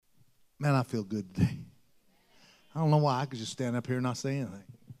Man, I feel good today. I don't know why. I could just stand up here and not say anything.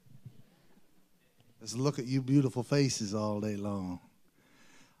 Just look at you beautiful faces all day long.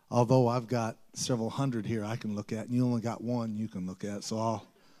 Although I've got several hundred here I can look at, and you only got one you can look at, so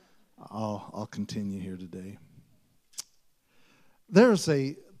I'll continue here today. There's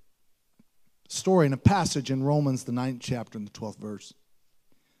a story and a passage in Romans, the 9th chapter and the 12th verse,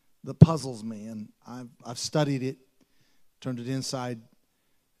 that puzzles me, and I've studied it, turned it inside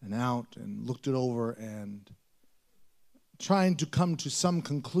and out, and looked it over, and trying to come to some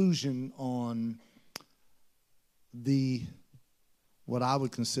conclusion on what I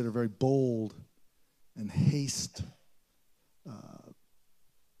would consider very bold and haste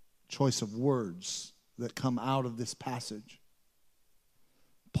choice of words that come out of this passage.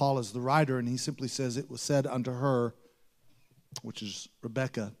 Paul is the writer, and he simply says, it was said unto her, which is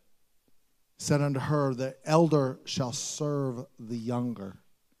Rebekah, said unto her, the elder shall serve the younger.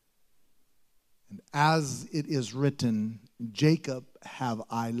 And as it is written, Jacob have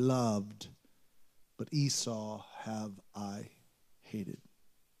I loved, but Esau have I hated.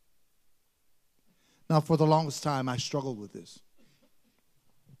 Now, for the longest time, I struggled with this,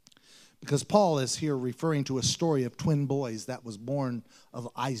 because Paul is here referring to a story of twin boys that was born of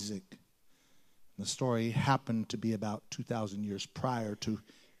Isaac. The story happened to be about 2,000 years prior to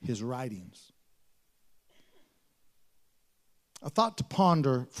his writings. A thought to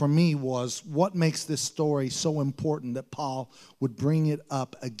ponder for me was, what makes this story so important that Paul would bring it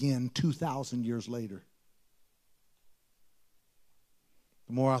up again 2,000 years later?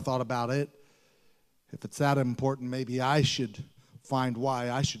 The more I thought about it, if it's that important, maybe I should find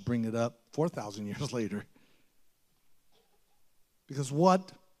why I should bring it up 4,000 years later. Because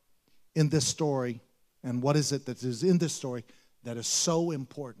what in this story, and what is it that is in this story that is so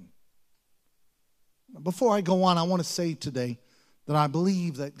important? Before I go on, I want to say today that I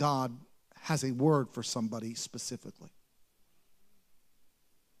believe that God has a word for somebody specifically.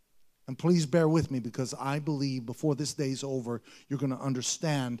 And please bear with me, because I believe before this day's over, you're going to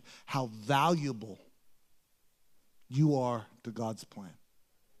understand how valuable you are to God's plan.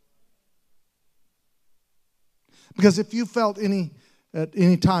 Because if you felt at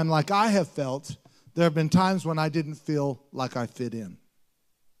any time like I have felt, there have been times when I didn't feel like I fit in,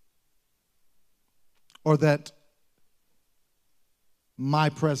 or that my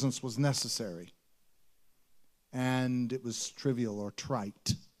presence was necessary and it was trivial or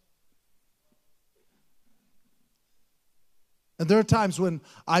trite. And there are times when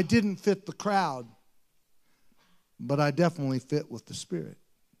I didn't fit the crowd, but I definitely fit with the Spirit.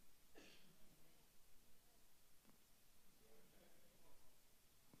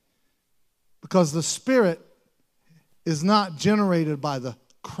 Because the Spirit is not generated by the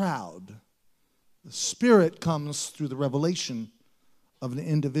crowd. The Spirit comes through the revelation of an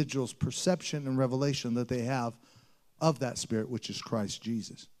individual's perception and revelation that they have of that Spirit, which is Christ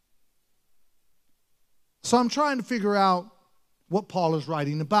Jesus. So I'm trying to figure out what Paul is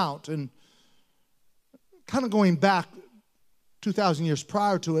writing about, and kind of going back 2,000 years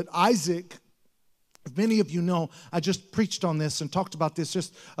prior to it, Isaac, if many of you know, I just preached on this and talked about this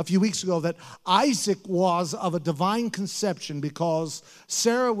just a few weeks ago, that Isaac was of a divine conception because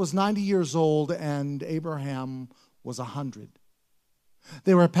Sarah was 90 years old and Abraham was 100.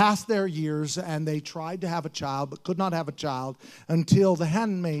 They were past their years, and they tried to have a child but could not have a child until the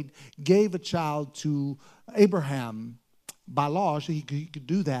handmaid gave a child to Abraham. By law, he could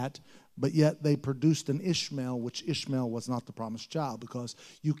do that, but yet they produced an Ishmael, which Ishmael was not the promised child, because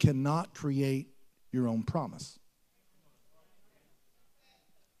you cannot create your own promise.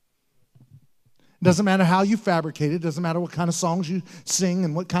 It doesn't matter how you fabricate it. It doesn't matter what kind of songs you sing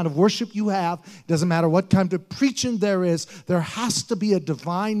and what kind of worship you have. It doesn't matter what kind of preaching there is. There has to be a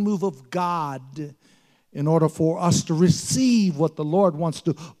divine move of God in order for us to receive what the Lord wants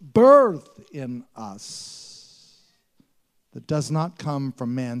to birth in us. That does not come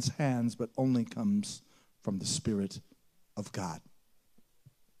from man's hands, but only comes from the Spirit of God.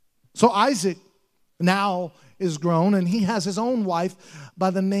 So Isaac now is grown, and he has his own wife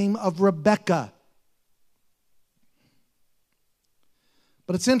by the name of Rebekah.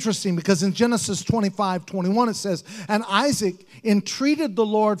 But it's interesting, because in Genesis 25:21 it says, and Isaac entreated the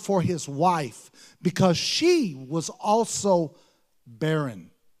Lord for his wife, because she was also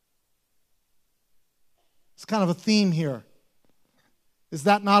barren. It's kind of a theme here. Is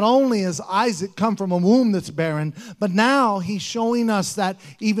that not only has Isaac come from a womb that's barren, but now he's showing us that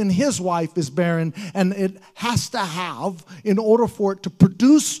even his wife is barren, and it has to have, in order for it to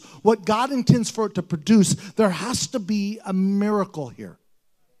produce what God intends for it to produce, there has to be a miracle here.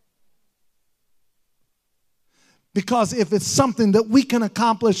 Because if it's something that we can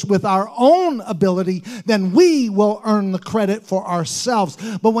accomplish with our own ability, then we will earn the credit for ourselves.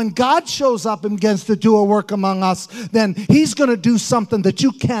 But when God shows up and begins to do a work among us, then He's going to do something that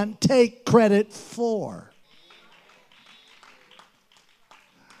you can't take credit for.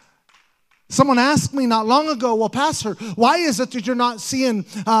 Someone asked me not long ago, well, Pastor, why is it that you're not seeing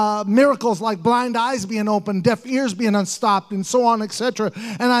miracles like blind eyes being opened, deaf ears being unstopped, and so on, etc.?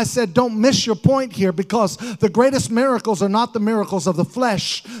 And I said, don't miss your point here, because the greatest miracles are not the miracles of the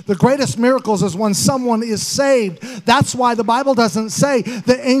flesh. The greatest miracles is when someone is saved. That's why the Bible doesn't say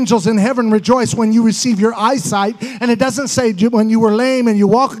the angels in heaven rejoice when you receive your eyesight. And it doesn't say when you were lame and you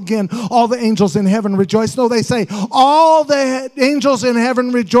walk again, all the angels in heaven rejoice. No, they say all the angels in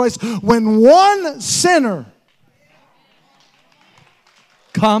heaven rejoice when one sinner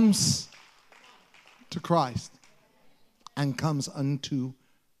comes to Christ and comes unto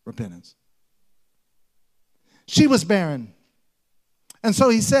repentance. She was barren. And so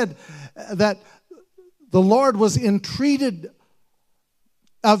he said that the Lord was entreated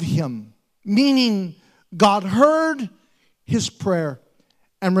of him, meaning God heard his prayer,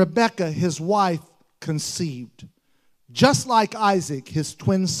 and Rebekah, his wife, conceived. Just like Isaac, his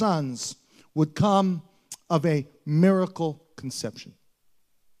twin sons would come of a miracle conception.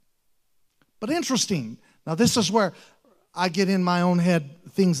 But interesting, now this is where I get in my own head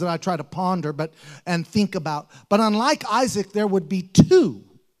things that I try to ponder and think about. But unlike Isaac, there would be two,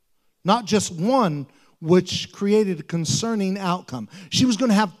 not just one, which created a concerning outcome. She was going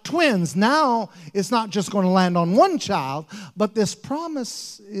to have twins. Now it's not just going to land on one child, but this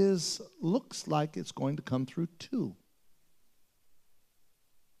promise looks like it's going to come through two.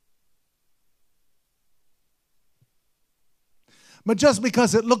 But just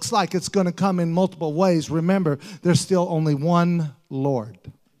because it looks like it's going to come in multiple ways, remember, there's still only one Lord.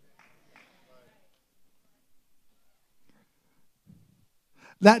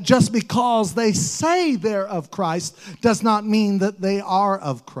 That just because they say they're of Christ does not mean that they are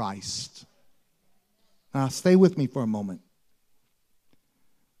of Christ. Now, stay with me for a moment.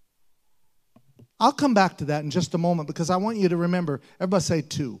 I'll come back to that in just a moment, because I want you to remember, everybody say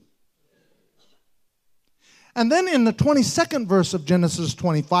two. And then in the 22nd verse of Genesis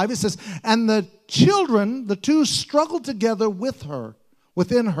 25, it says, and the children, the two, struggled together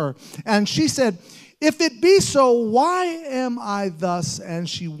within her. And she said, if it be so, why am I thus? And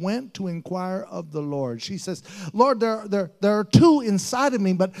she went to inquire of the Lord. She says, Lord, there are two inside of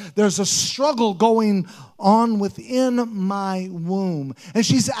me, but there's a struggle going on within my womb. And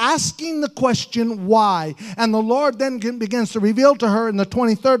she's asking the question, why? And the Lord then begins to reveal to her in the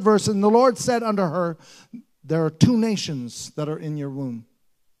 23rd verse, and the Lord said unto her, there are two nations that are in your womb,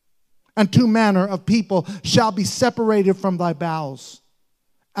 and two manner of people shall be separated from thy bowels.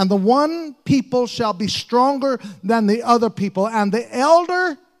 And the one people shall be stronger than the other people, and the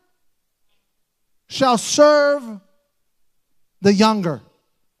elder shall serve the younger.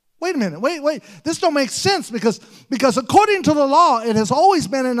 Wait a minute, wait. This don't make sense, because according to the law, it has always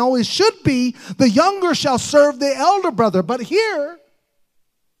been and always should be, the younger shall serve the elder brother. But here,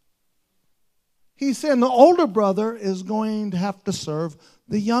 he's saying the older brother is going to have to serve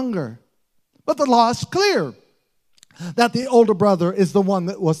the younger. But the law is clear that the older brother is the one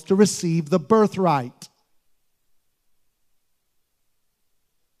that was to receive the birthright.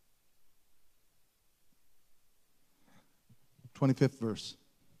 "25th verse.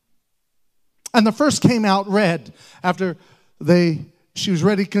 And the first came out red after she was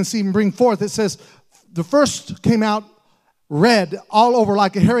ready to conceive and bring forth. It says the first came out red all over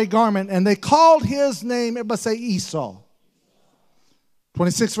like a hairy garment, and they called his name, everybody say Esau.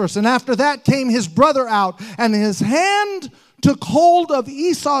 26th verse. And after that came his brother out, and his hand took hold of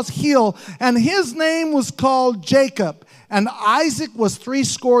Esau's heel, and his name was called Jacob. And Isaac was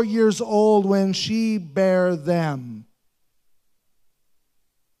 80 years old when she bare them.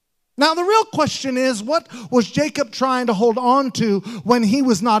 Now the real question is, what was Jacob trying to hold on to when he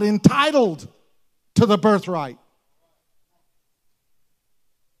was not entitled to the birthright?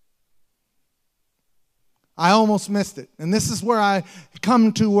 I almost missed it. And this is where I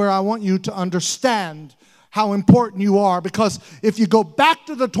come to where I want you to understand how important you are. Because if you go back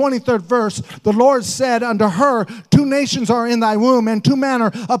to the 23rd verse, the Lord said unto her, two nations are in thy womb, and two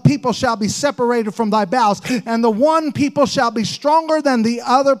manner of people shall be separated from thy bowels. And the one people shall be stronger than the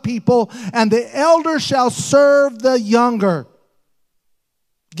other people, and the elder shall serve the younger.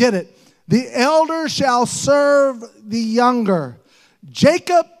 Get it? The elder shall serve the younger.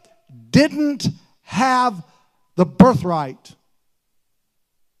 Jacob didn't have the birthright.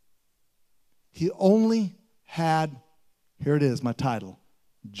 He only had, here it is, my title,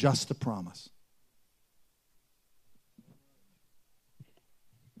 just a promise.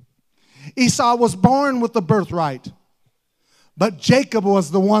 Esau was born with the birthright, but Jacob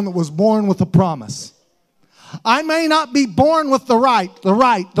was the one that was born with the promise. I may not be born with the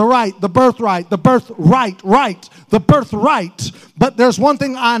birthright, but there's one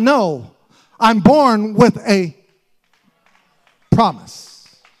thing I know. I'm born with a promise.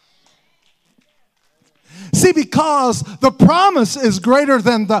 See, because the promise is greater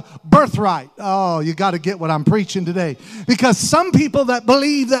than the birthright. Oh, you got to get what I'm preaching today. Because some people that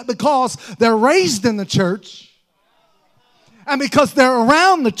believe that because they're raised in the church, and because they're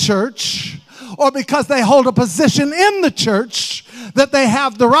around the church, or because they hold a position in the church, that they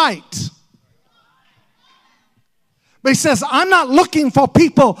have the right. But he says, I'm not looking for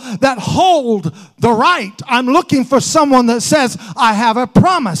people that hold the right. I'm looking for someone that says, I have a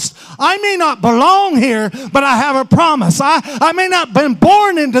promise. I may not belong here, but I have a promise. I may not have been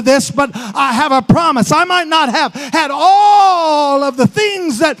born into this, but I have a promise. I might not have had all of the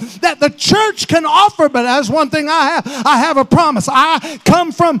things that the church can offer, but as one thing I have a promise. I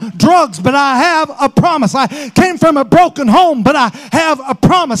come from drugs, but I have a promise. I came from a broken home, but I have a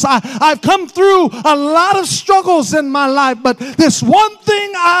promise. I've come through a lot of struggles in my life, but this one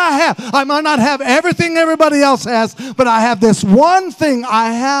thing I have, I might not have everything everybody else has, but I have this one thing.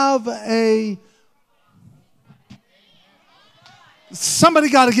 I have a... Somebody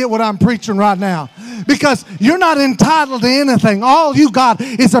got to get what I'm preaching right now, because you're not entitled to anything. All you got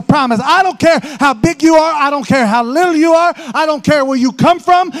is a promise. I don't care how big you are. I don't care how little you are. I don't care where you come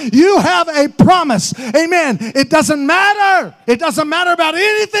from. You have a promise. Amen. It doesn't matter. It doesn't matter about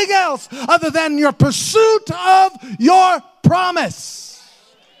anything else other than your pursuit of your promise.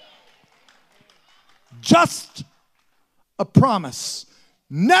 Just a promise.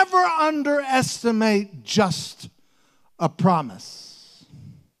 Never underestimate just a promise.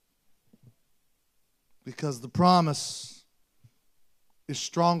 Because the promise is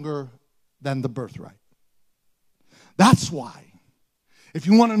stronger than the birthright. That's why, if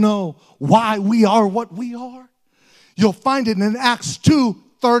you want to know why we are what we are, you'll find it in Acts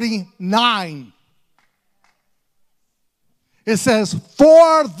 2:39. It says,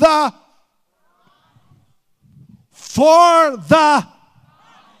 for the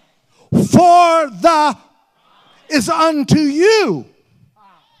is unto you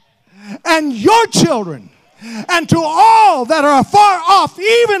and your children, and to all that are afar off,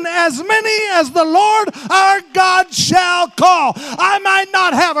 even as many as the Lord our God shall call. I might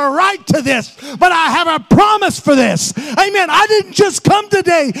not have a right to this, but I have a promise for this. Amen. I didn't just come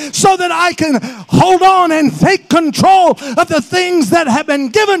today so that I can hold on and take control of the things that have been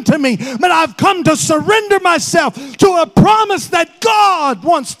given to me, but I've come to surrender myself to a promise that God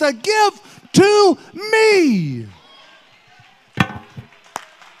wants to give to me.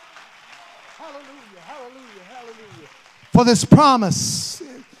 For this promise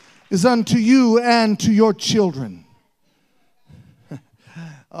is unto you and to your children.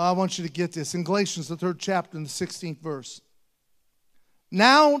 I want you to get this. In Galatians, the 3rd chapter, in the 16th verse.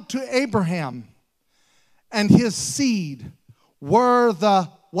 Now to Abraham and his seed were the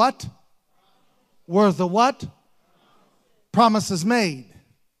what? Were the what? Promises made.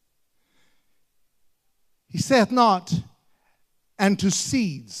 He saith not, and to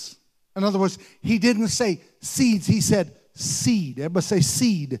seeds. In other words, he didn't say seeds, he said seed. Everybody say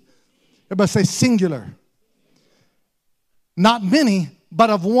seed. Everybody say singular. Not many, but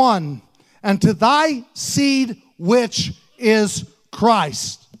of one. And to thy seed, which is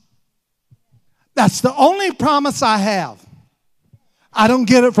Christ. That's the only promise I have. I don't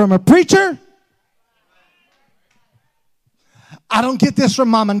get it from a preacher. I don't get this from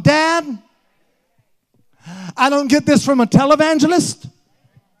mom and dad. I don't get this from a televangelist.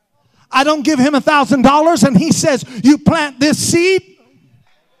 I don't give him $1,000 and he says, you plant this seed.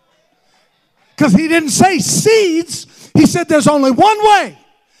 Because he didn't say seeds. He said there's only one way.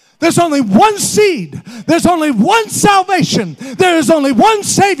 There's only one seed. There's only one salvation. There is only one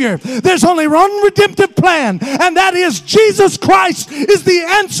Savior. There's only one redemptive plan. And that is Jesus Christ is the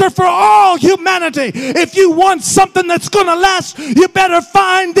answer for all humanity. If you want something that's going to last, you better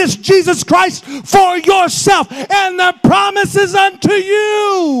find this Jesus Christ for yourself. And the promise is unto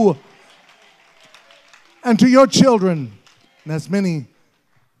you and to your children, and as many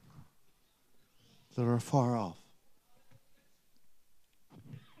that are far off.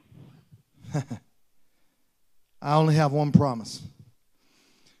 I only have one promise.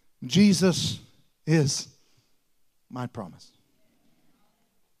 Jesus is my promise.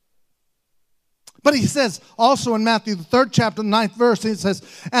 But he says also in Matthew, the 3rd chapter, the 9th verse, it says,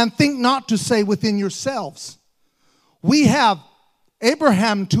 and think not to say within yourselves, we have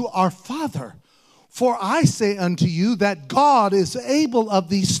Abraham to our father. For I say unto you that God is able of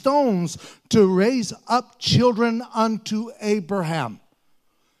these stones to raise up children unto Abraham.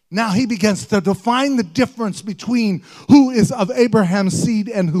 Now he begins to define the difference between who is of Abraham's seed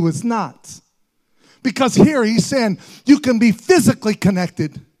and who is not. Because here he's saying you can be physically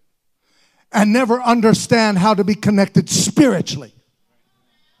connected and never understand how to be connected spiritually.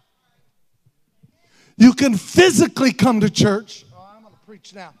 You can physically come to church. Oh, I'm going to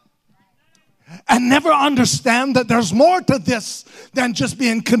preach now. And never understand that there's more to this than just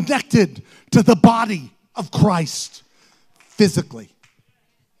being connected to the body of Christ physically.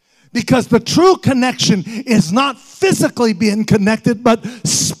 Because the true connection is not physically being connected, but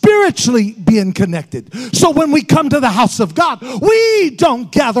spiritually being connected. So when we come to the house of God, we don't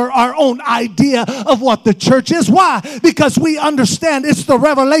gather our own idea of what the church is. Why? Because we understand it's the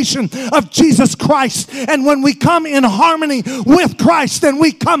revelation of Jesus Christ. And when we come in harmony with Christ and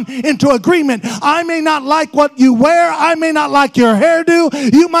we come into agreement, I may not like what you wear. I may not like your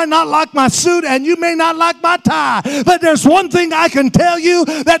hairdo. You might not like my suit, and you may not like my tie. But there's one thing I can tell you,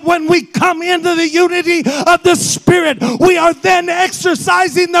 that when we come into the unity of the Spirit, we are then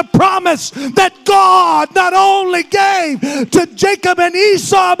exercising the promise that God not only gave to Jacob and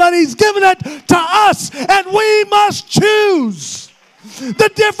Esau, but He's given it to us, and we must choose.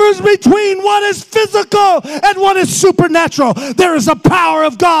 The difference between what is physical and what is supernatural. There is a power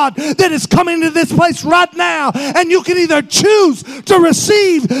of God that is coming to this place right now, and you can either choose to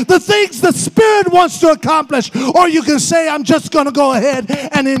receive the things the Spirit wants to accomplish, or you can say, I'm just going to go ahead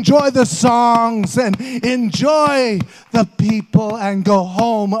and enjoy the songs and enjoy the people and go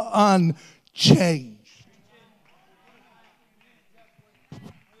home unchanged.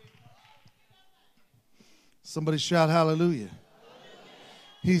 Somebody shout hallelujah.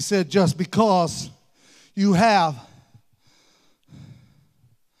 He said, just because you have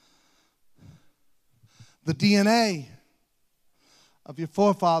the DNA of your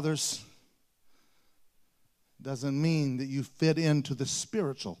forefathers doesn't mean that you fit into the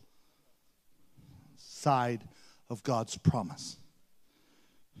spiritual side of God's promise.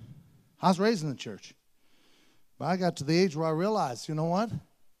 I was raised in the church, but I got to the age where I realized, you know what?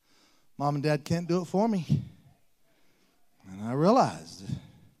 Mom and Dad can't do it for me. And I realized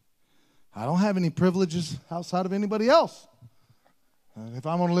I don't have any privileges outside of anybody else. If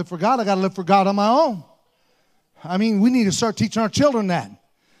I'm going to live for God, I got to live for God on my own. I mean, we need to start teaching our children that.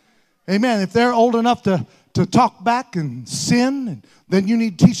 Amen. If they're old enough to talk back and sin, then you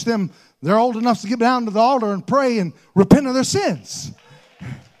need to teach them they're old enough to get down to the altar and pray and repent of their sins.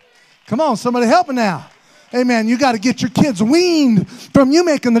 Come on, somebody help me now. Amen. You got to get your kids weaned from you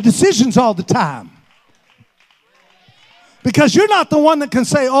making the decisions all the time. Because you're not the one that can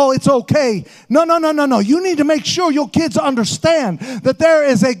say, oh, it's okay. No. You need to make sure your kids understand that there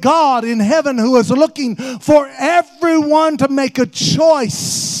is a God in heaven who is looking for everyone to make a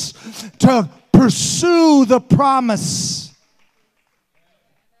choice to pursue the promise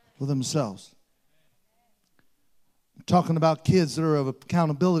for themselves. I'm talking about kids that are of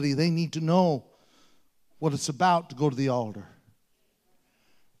accountability. They need to know what it's about to go to the altar.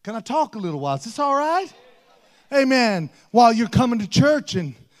 Can I talk a little while? Is this all right? Amen. While you're coming to church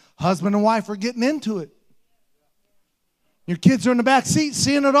and husband and wife are getting into it. Your kids are in the back seat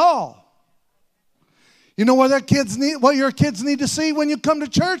seeing it all. You know what your kids need to see when you come to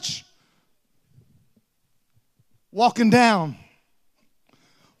church? Walking down,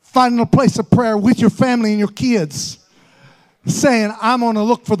 finding a place of prayer with your family and your kids, saying, I'm going to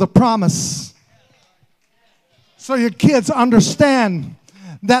look for the promise. So your kids understand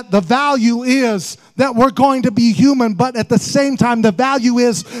that the value is that we're going to be human, but at the same time, the value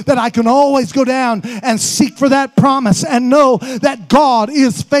is that I can always go down and seek for that promise and know that God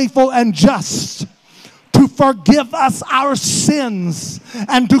is faithful and just to forgive us our sins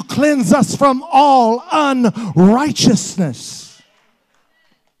and to cleanse us from all unrighteousness.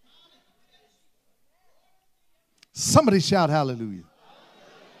 Somebody shout hallelujah.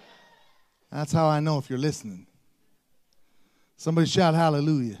 That's how I know if you're listening. Somebody shout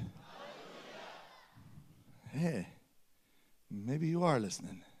hallelujah. Hey, maybe you are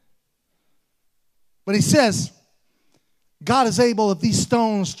listening. But he says, God is able of these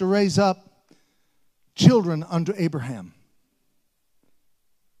stones to raise up children unto Abraham.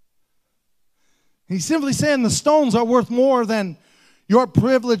 He's simply saying the stones are worth more than you're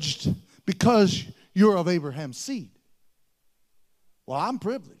privileged because you're of Abraham's seed. Well, I'm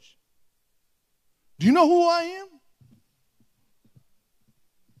privileged. Do you know who I am?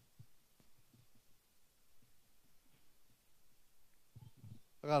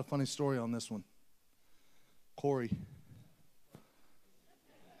 I got a funny story on this one. Corey.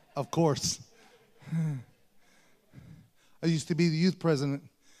 Of course. I used to be the youth president.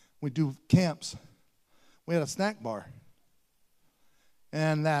 We'd do camps. We had a snack bar.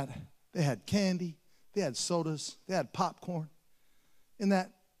 And that they had candy, they had sodas, they had popcorn. In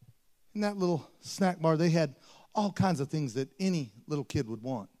that little snack bar, they had all kinds of things that any little kid would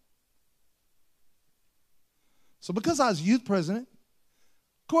want. So because I was youth president,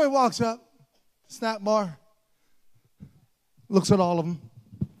 Corey walks up, snack bar, looks at all of them.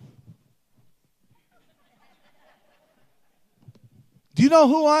 Do you know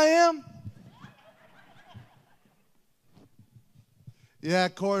who I am? Yeah,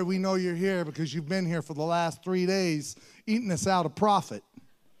 Corey, we know you're here because you've been here for the last 3 days eating us out a profit.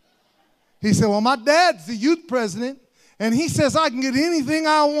 He said, well, my dad's the youth president, and he says I can get anything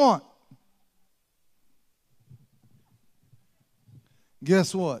I want.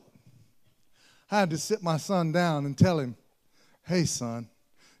 Guess what? I had to sit my son down and tell him, hey, son,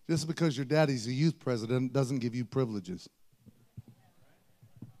 just because your daddy's a youth president doesn't give you privileges.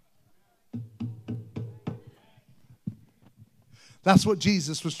 That's what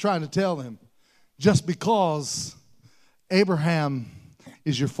Jesus was trying to tell him. Just because Abraham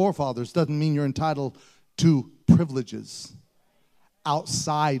is your forefathers doesn't mean you're entitled to privileges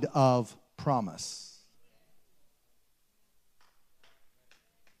outside of promise.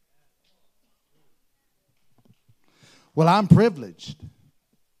 Well, I'm privileged.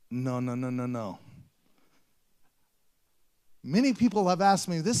 No. Many people have asked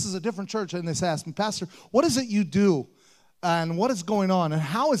me, this is a different church, and they've asked me, Pastor, what is it you do? And what is going on? And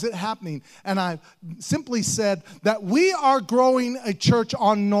how is it happening? And I simply said that we are growing a church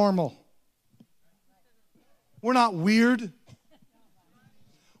on normal. We're not weird.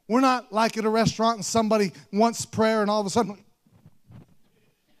 We're not like at a restaurant and somebody wants prayer and all of a sudden,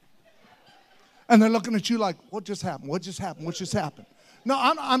 and they're looking at you like, what just happened? What just happened? What just happened? No,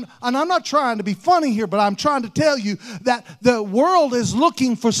 I'm not trying to be funny here, but I'm trying to tell you that the world is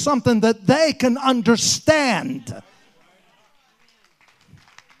looking for something that they can understand.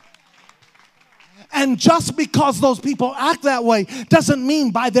 And just because those people act that way doesn't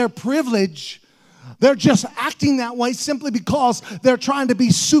mean by their privilege they're just acting that way simply because they're trying to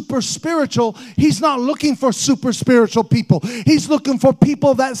be super spiritual. He's not looking for super spiritual people. He's looking for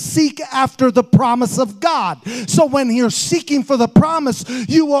people that seek after the promise of God. So when you're seeking for the promise,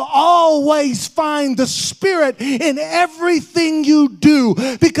 you will always find the Spirit in everything you do,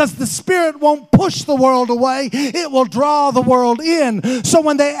 because the Spirit won't push the world away. It will draw the world in. So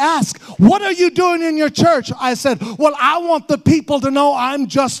when they ask, what are you doing in your church? I said, well, I want the people to know I'm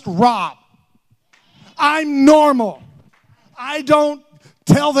just Rob. I'm normal. I don't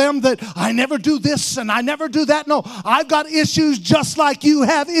tell them that I never do this and I never do that. No, I've got issues just like you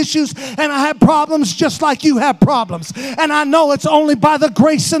have issues, and I have problems just like you have problems. And I know it's only by the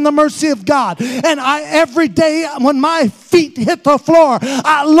grace and the mercy of God. And every day when my feet hit the floor,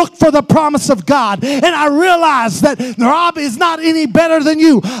 I look for the promise of God. And I realize that Rob is not any better than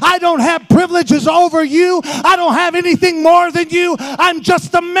you. I don't have privileges over you. I don't have anything more than you. I'm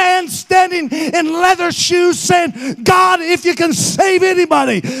just a man standing in leather shoes saying, God, if you can save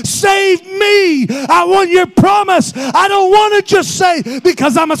anybody, save me. I want your promise. I don't want to just say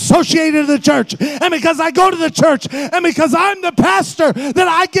because I'm associated to the church and because I go to the church and because I'm the pastor that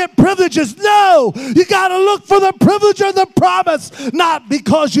I get privileges. No, you got to look for the privilege of the promise, not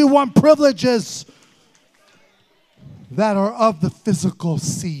because you want privileges that are of the physical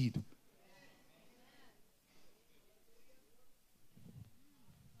seed.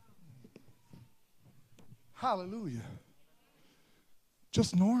 Hallelujah.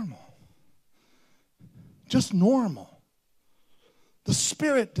 Just normal. Just normal. The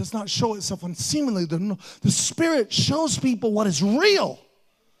Spirit does not show itself unseemly. The Spirit shows people what is real.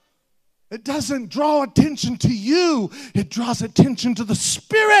 It doesn't draw attention to you. It draws attention to the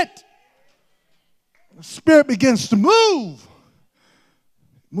Spirit. The Spirit begins to move.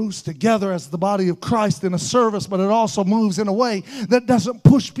 Moves together as the body of Christ in a service, but it also moves in a way that doesn't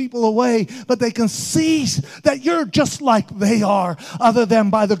push people away, but they can see that you're just like they are, other than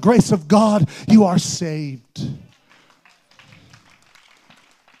by the grace of God, you are saved.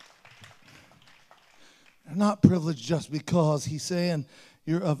 They're not privileged just because he's saying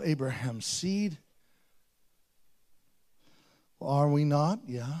you're of Abraham's seed. Well, are we not?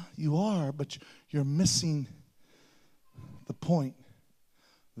 Yeah, you are, but you're missing the point.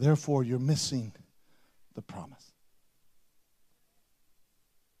 Therefore, you're missing the promise.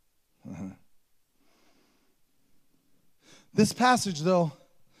 This passage, though,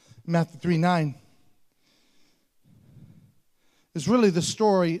 Matthew 3:9, is really the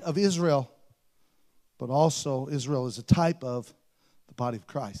story of Israel, but also Israel is a type of the body of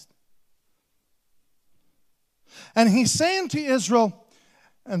Christ. And he's saying to Israel,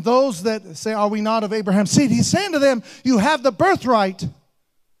 and those that say, are we not of Abraham's seed? He's saying to them, you have the birthright,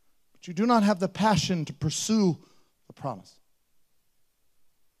 but you do not have the passion to pursue the promise.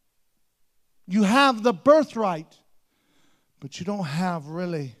 You have the birthright, but you don't have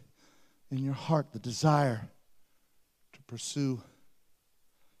really in your heart the desire to pursue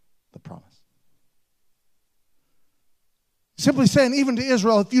the promise. Simply saying, even to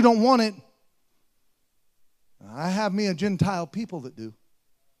Israel, if you don't want it, I have me a Gentile people that do.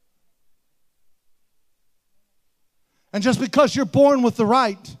 And just because you're born with the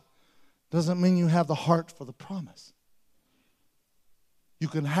right doesn't mean you have the heart for the promise. You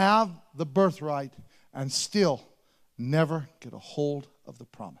can have the birthright and still never get a hold of the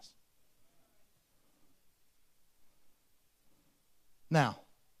promise. Now,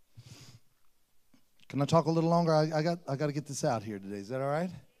 can I talk a little longer? I got to get this out here today. Is that all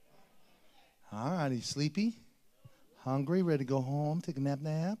right? All right. Are you sleepy? Hungry? Ready to go home? Take a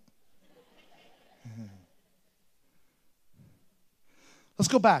nap? Let's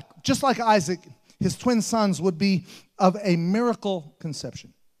go back. Just like Isaac, his twin sons would be of a miracle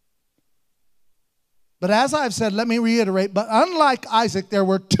conception. But as I've said, let me reiterate, but unlike Isaac, there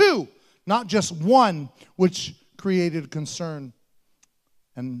were two, not just one, which created concern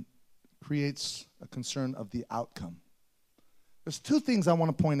and creates a concern of the outcome. There's two things I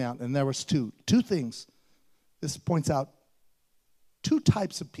want to point out, and there was two things. This points out two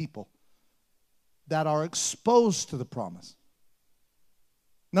types of people that are exposed to the promise.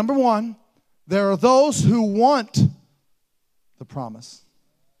 Number one, there are those who want the promise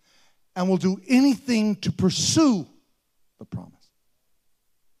and will do anything to pursue the promise.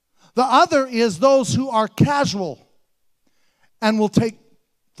 The other is those who are casual and will take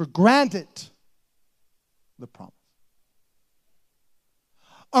for granted the promise.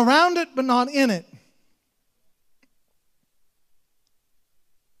 Around it, but not in it.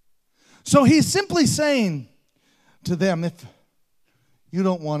 So he's simply saying to them, if you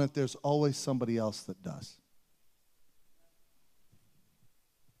don't want it, there's always somebody else that does.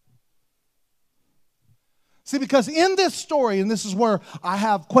 See, because in this story, and this is where I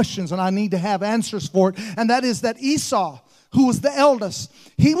have questions and I need to have answers for it, and that is that Esau, who was the eldest,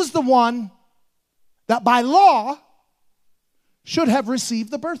 he was the one that by law should have received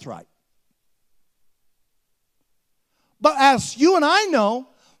the birthright. But as you and I know,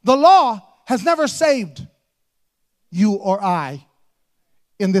 the law has never saved you or I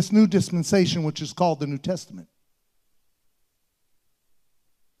in this new dispensation, which is called the New Testament.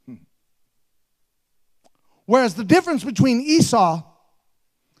 Whereas the difference between Esau,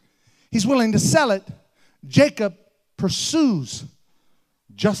 he's willing to sell it. Jacob pursues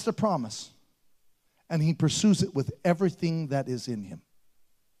just a promise, and he pursues it with everything that is in him.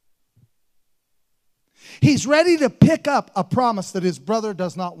 He's ready to pick up a promise that his brother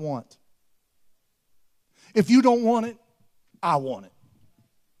does not want. If you don't want it, I want it.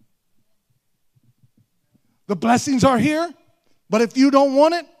 The blessings are here, but if you don't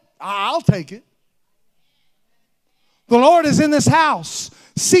want it, I'll take it. The Lord is in this house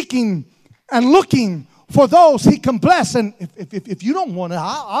seeking and looking for those he can bless. And if you don't want it,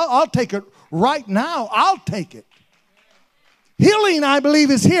 I'll take it right now. I'll take it. Healing, I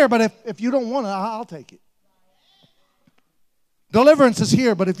believe, is here, but if you don't want it, I'll take it. Deliverance is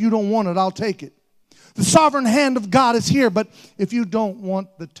here, but if you don't want it, I'll take it. The sovereign hand of God is here, but if you don't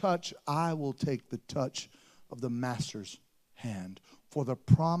want the touch, I will take the touch of the Master's hand. For the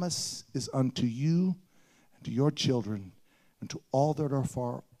promise is unto you, to your children, and to all that are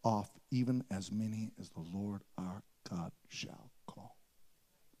far off, even as many as the Lord our God shall call.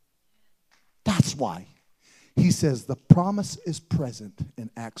 That's why he says the promise is present in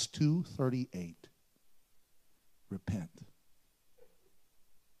Acts 2:38. Repent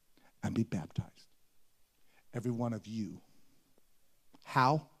and be baptized, every one of you.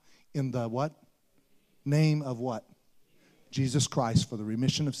 How? In the what? Name of what? Jesus Christ, for the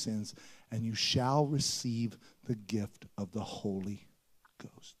remission of sins, and you shall receive the gift of the Holy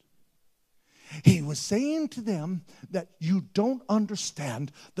Ghost. He was saying to them that you don't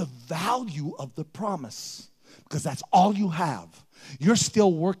understand the value of the promise because that's all you have. You're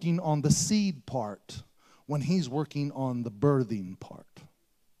still working on the seed part when he's working on the birthing part.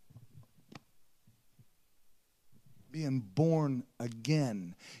 Being born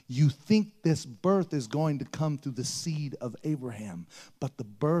again. You think this birth is going to come through the seed of Abraham, but the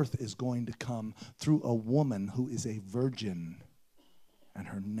birth is going to come through a woman who is a virgin, and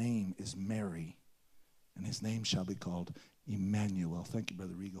her name is Mary, and his name shall be called Emmanuel. Thank you,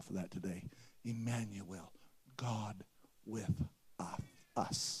 Brother Regal, for that today. Emmanuel, God with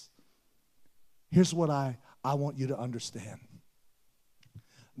us. Here's what I I want you to understand.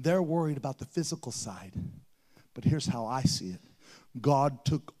 They're worried about the physical side, but here's how I see it. God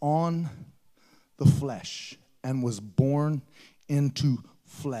took on the flesh and was born into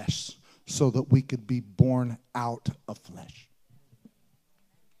flesh so that we could be born out of flesh.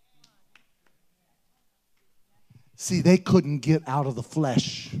 See, they couldn't get out of the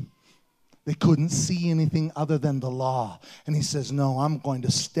flesh. They couldn't see anything other than the law. And he says, no, I'm going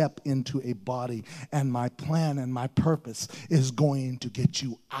to step into a body, and my plan and my purpose is going to get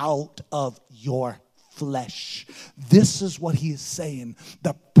you out of your flesh. This is what he is saying.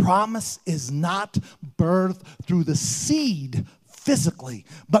 The promise is not birthed through the seed physically,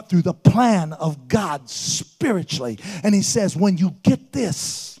 but through the plan of God spiritually. And he says, when you get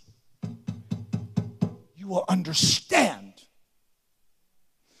this, you will understand.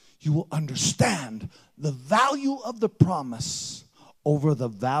 You will understand the value of the promise over the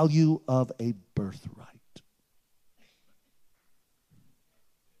value of a birthright.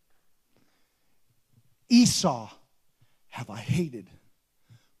 Esau have I hated,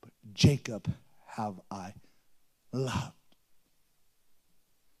 but Jacob have I loved.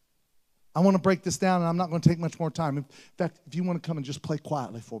 I want to break this down, and I'm not going to take much more time. In fact, if you want to come and just play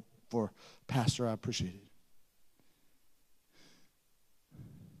quietly for Pastor, I appreciate it.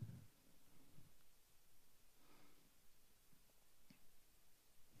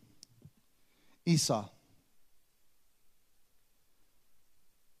 Esau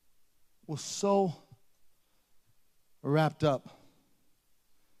was so wrapped up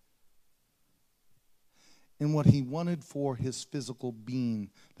in what he wanted for his physical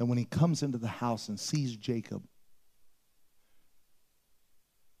being that when he comes into the house and sees Jacob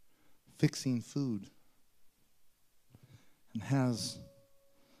fixing food and has,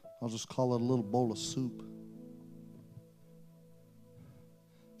 I'll just call it a little bowl of soup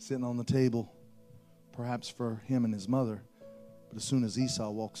sitting on the table, perhaps for him and his mother. But as soon as Esau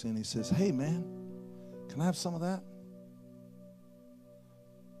walks in, he says, hey man, can I have some of that?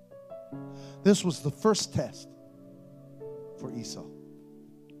 This was the first test for Esau.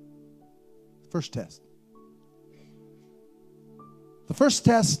 First test. The first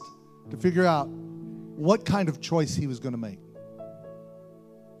test to figure out what kind of choice he was going to make.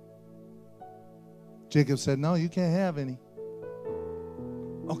 Jacob said, no, you can't have any.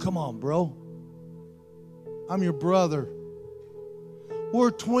 Oh, come on, bro. I'm your brother.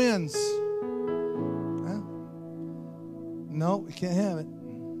 We're twins. Huh? No, you can't have it.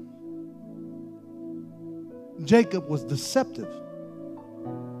 Jacob was deceptive.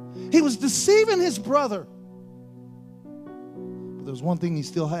 He was deceiving his brother. But there was one thing he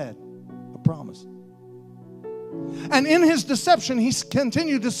still had, a promise. And in his deception, he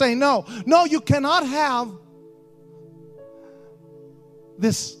continued to say, no, you cannot have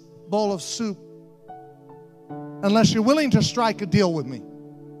this bowl of soup unless you're willing to strike a deal with me.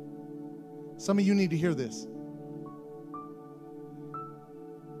 Some of you need to hear this.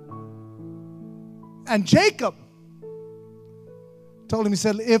 And Jacob told him, he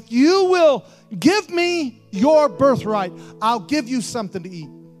said, if you will give me your birthright, I'll give you something to eat.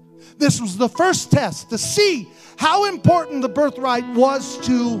 This was the first test to see how important the birthright was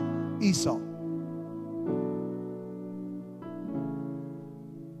to Esau.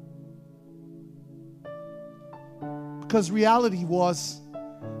 Because reality was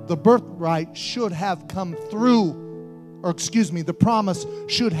the birthright should have come through, the promise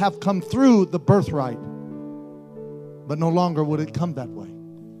should have come through the birthright. But no longer would it come that way.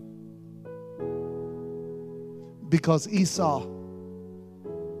 Because Esau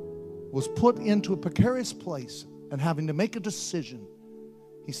was put into a precarious place and having to make a decision.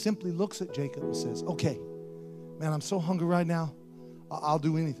 He simply looks at Jacob and says, okay, man, I'm so hungry right now, I'll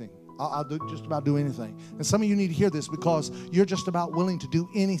do anything. I'll just about do anything. And some of you need to hear this because you're just about willing to do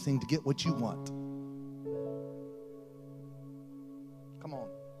anything to get what you want. Come on.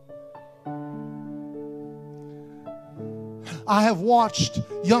 I have watched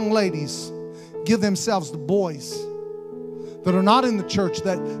young ladies give themselves to boys that are not in the church,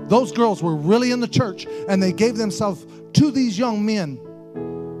 that those girls were really in the church, and they gave themselves to these young men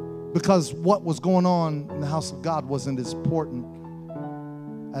because what was going on in the house of God wasn't as important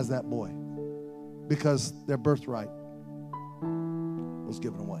as that boy, because their birthright was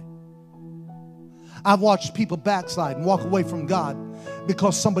given away. I've watched people backslide and walk away from God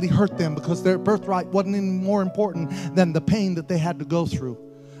because somebody hurt them, because their birthright wasn't any more important than the pain that they had to go through.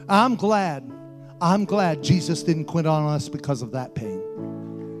 I'm glad Jesus didn't quit on us because of that pain.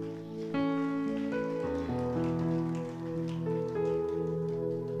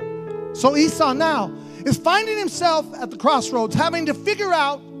 So Esau now is finding himself at the crossroads, having to figure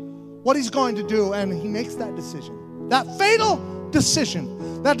out what he's going to do, and he makes that decision. That fatal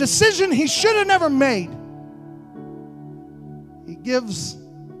decision. That decision he should have never made. He gives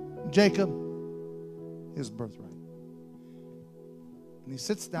Jacob his birthright. And he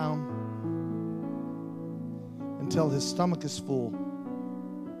sits down until his stomach is full.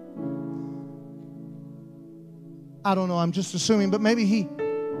 I don't know, I'm just assuming, but maybe he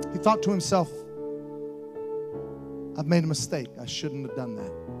thought to himself, I've made a mistake. I shouldn't have done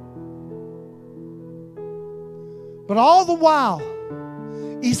that. But all the while,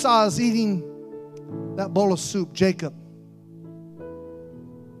 Esau is eating that bowl of soup. Jacob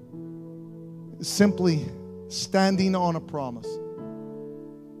is simply standing on a promise.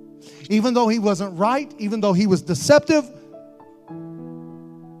 Even though he wasn't right, even though he was deceptive,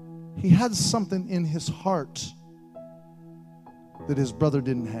 he had something in his heart that his brother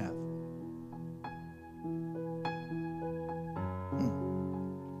didn't have.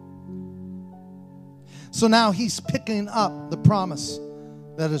 So now he's picking up the promise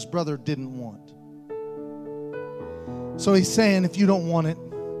that his brother didn't want. So he's saying, if you don't want it,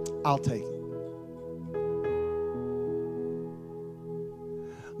 I'll take it.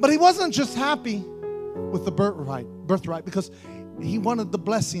 But he wasn't just happy with the birthright, because he wanted the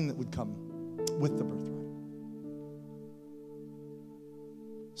blessing that would come with the birthright.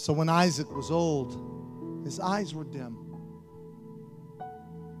 So when Isaac was old, his eyes were dim.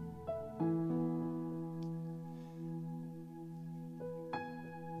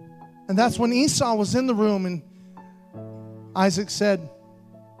 And that's when Esau was in the room, and Isaac said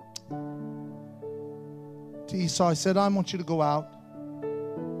to Esau, he said, I want you to go out.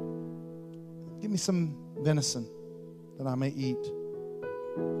 Give me some venison that I may eat.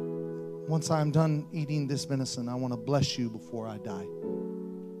 Once I'm done eating this venison, I want to bless you before I die.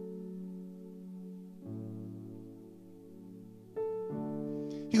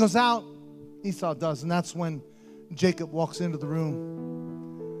 He goes out, Esau does, and that's when Jacob walks into the room.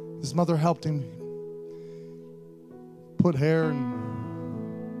 His mother helped him put hair and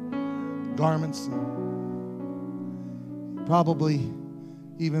garments, and probably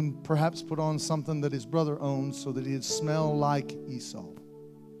even perhaps put on something that his brother owned so that he'd smell like Esau.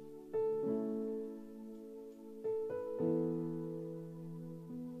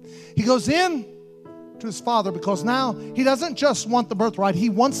 He goes in to his father because now he doesn't just want the birthright, he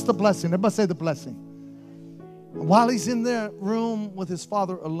wants the blessing. Everybody say the blessing. While he's in their room with his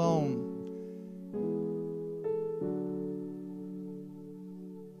father alone,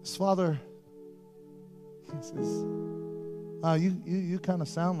 his father says, you kind of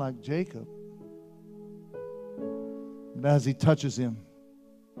sound like Jacob. But as he touches him,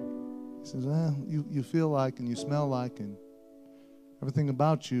 he says, you feel like and you smell like and everything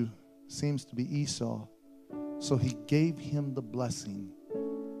about you seems to be Esau. So he gave him the blessing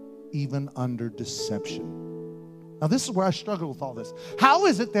even under deception. Now this is where I struggle with all this. How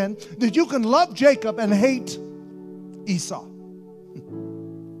is it then that you can love Jacob and hate Esau?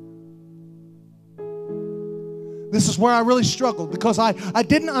 This is where I really struggled because I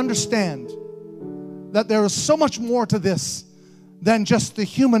didn't understand that there was so much more to this than just the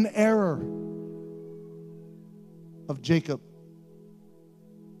human error of Jacob.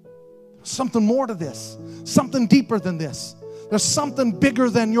 Something more to this, something deeper than this. There's something bigger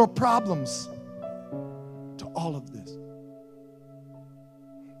than your problems to all of this.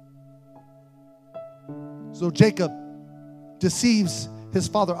 So Jacob deceives his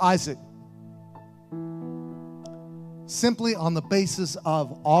father Isaac simply on the basis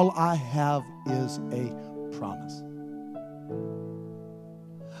of all I have is a promise.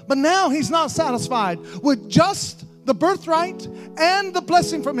 But now he's not satisfied with just the birthright and the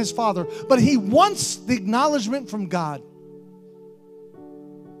blessing from his father, but he wants the acknowledgement from God.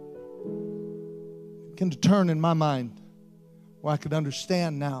 It can turn in my mind where I could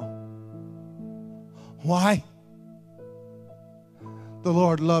understand now why the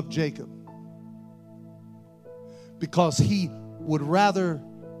Lord loved Jacob. Because he would rather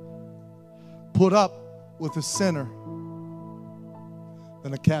put up with a sinner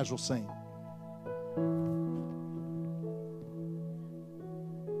than a casual saint.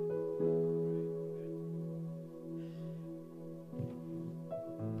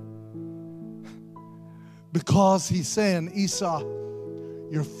 Because he's saying, Esau,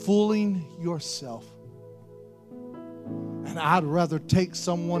 you're fooling yourself. And I'd rather take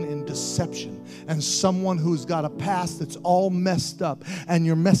someone in deception and someone who's got a past that's all messed up, and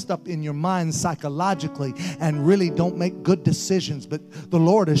you're messed up in your mind psychologically and really don't make good decisions. But the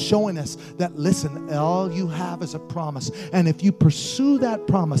Lord is showing us that, listen, all you have is a promise. And if you pursue that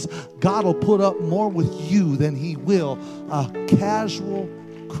promise, God will put up more with you than he will a casual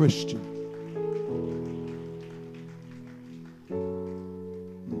Christian.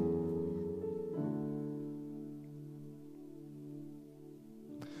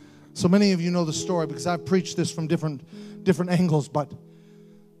 So many of you know the story because I've preached this from different angles, but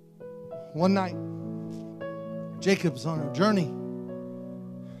one night, Jacob's on a journey.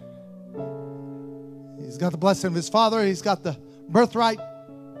 He's got the blessing of his father. He's got the birthright.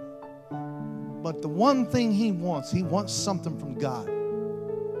 But the one thing he wants something from God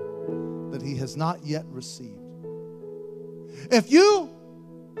that he has not yet received. If you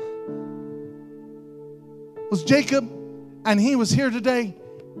was Jacob and he was here today,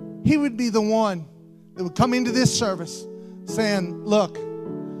 he would be the one that would come into this service saying, look,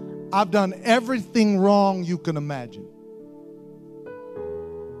 I've done everything wrong you can imagine.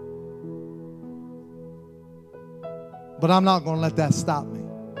 But I'm not going to let that stop me.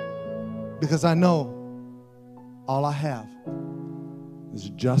 Because I know all I have is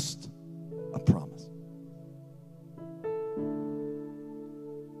just a promise.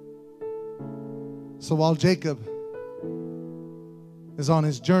 So while Jacob is on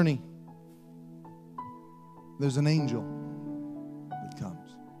his journey, there's an angel that comes.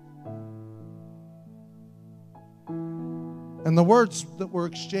 And the words that were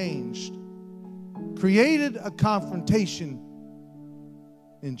exchanged created a confrontation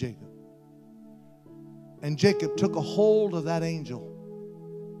in Jacob. And Jacob took a hold of that angel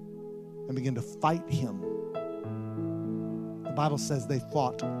and began to fight him. The Bible says they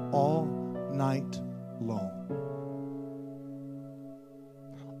fought all night long.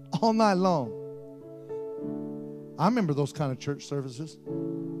 All night long. I remember those kind of church services.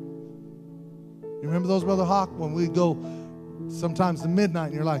 You remember those, Brother Hawk? When we go sometimes to midnight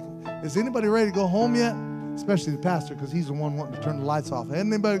and you're like, is anybody ready to go home yet? Especially the pastor, because he's the one wanting to turn the lights off.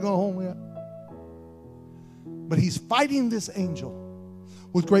 Hasn't anybody gone home yet? But he's fighting this angel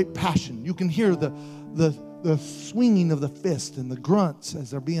with great passion. You can hear the swinging of the fist and the grunts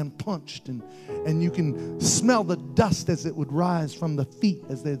as they're being punched. And you can smell the dust as it would rise from the feet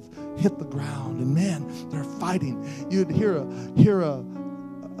as they hit the ground. And man, they're fighting. You'd hear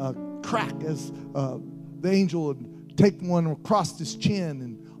a crack as the angel would take one across his chin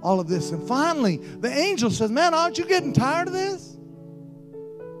and all of this. And finally, the angel says, man, aren't you getting tired of this?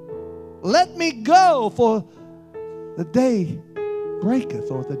 Let me go, for the day breaketh,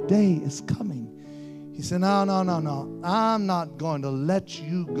 or the day is coming. He said, no. I'm not going to let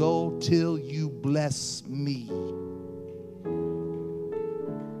you go till you bless me.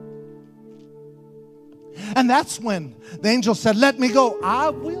 And that's when the angel said, let me go. I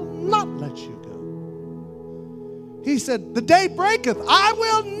will not let you go. He said, the day breaketh. I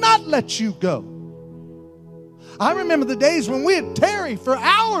will not let you go. I remember the days when we'd tarry for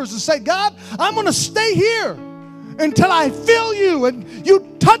hours and say, God, I'm going to stay here until I feel you and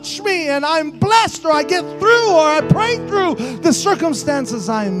you touch me and I'm blessed, or I get through, or I pray through the circumstances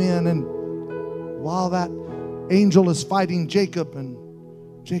I'm in. And while that angel is fighting Jacob and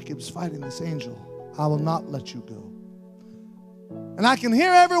Jacob's fighting this angel, I will not let you go. And I can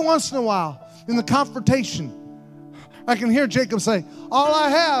hear every once in a while in the confrontation, I can hear Jacob say, all I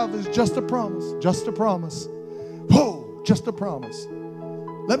have is just a promise, just a promise. Whoa, just a promise.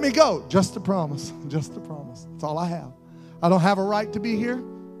 Let me go, just a promise, just a promise. That's all I have. I don't have a right to be here,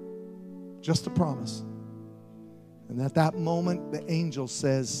 just a promise. And at that moment, the angel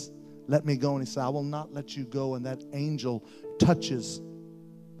says, let me go. And he said, I will not let you go. And that angel touches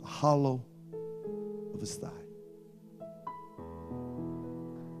the hollow of his thigh.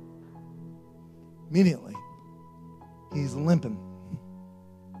 Immediately, he's limping.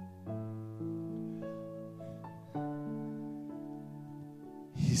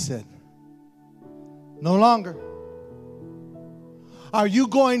 He said, no longer are you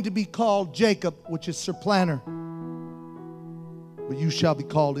going to be called Jacob, which is supplanter, but you shall be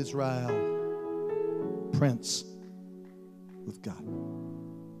called Israel, prince with God.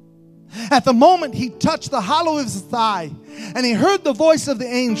 At the moment he touched the hollow of his thigh and he heard the voice of the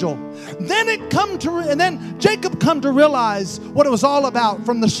angel, then Jacob come to realize what it was all about,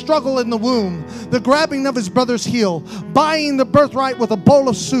 from the struggle in the womb, the grabbing of his brother's heel, buying the birthright with a bowl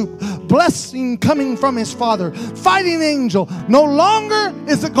of soup, blessing coming from his father, fighting angel. No longer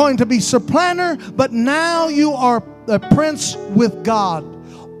is it going to be supplanter, but now you are a prince with God.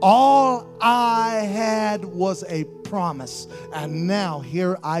 All I had was a promise, and now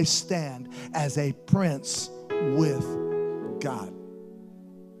here I stand as a prince with God.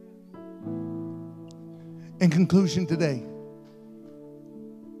 In conclusion today,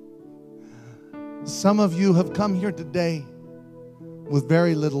 some of you have come here today with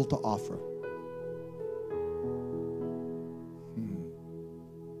very little to offer.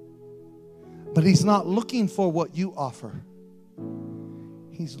 But He's not looking for what you offer.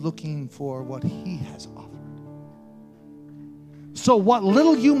 He's looking for what He has offered. So what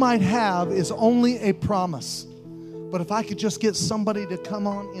little you might have is only a promise. But if I could just get somebody to come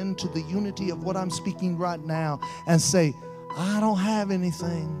on into the unity of what I'm speaking right now and say, I don't have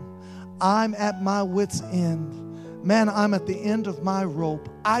anything. I'm at my wit's end. Man, I'm at the end of my rope.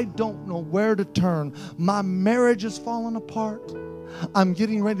 I don't know where to turn. My marriage is falling apart. I'm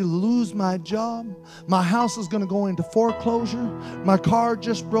getting ready to lose my job. My house is going to go into foreclosure. My car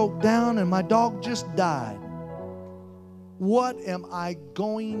just broke down and my dog just died. What am I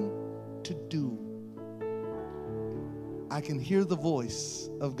going to do? I can hear the voice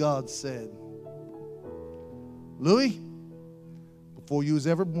of God said, Louis, before you was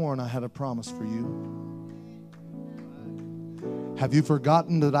ever born, I had a promise for you. Have you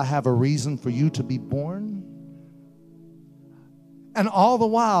forgotten that I have a reason for you to be born? And all the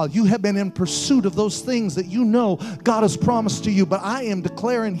while, you have been in pursuit of those things that you know God has promised to you. But I am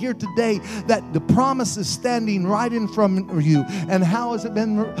declaring here today that the promise is standing right in front of you. And how has it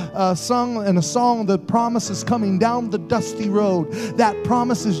been sung in a song? The promise is coming down the dusty road. That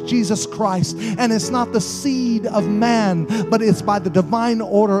promise is Jesus Christ. And it's not the seed of man, but it's by the divine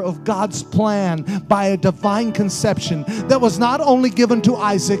order of God's plan, by a divine conception that was not only given to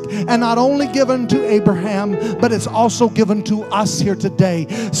Isaac and not only given to Abraham, but it's also given to us here today.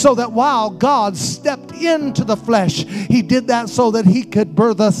 So that while God stepped into the flesh, He did that so that He could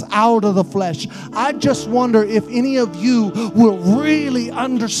birth us out of the flesh. I just wonder if any of you will really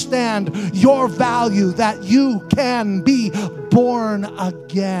understand your value, that you can be born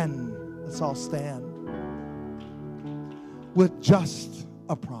again. Let's all stand. With just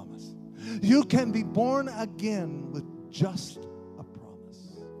a promise. You can be born again with just a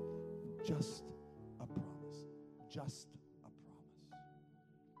promise. Just a promise. Just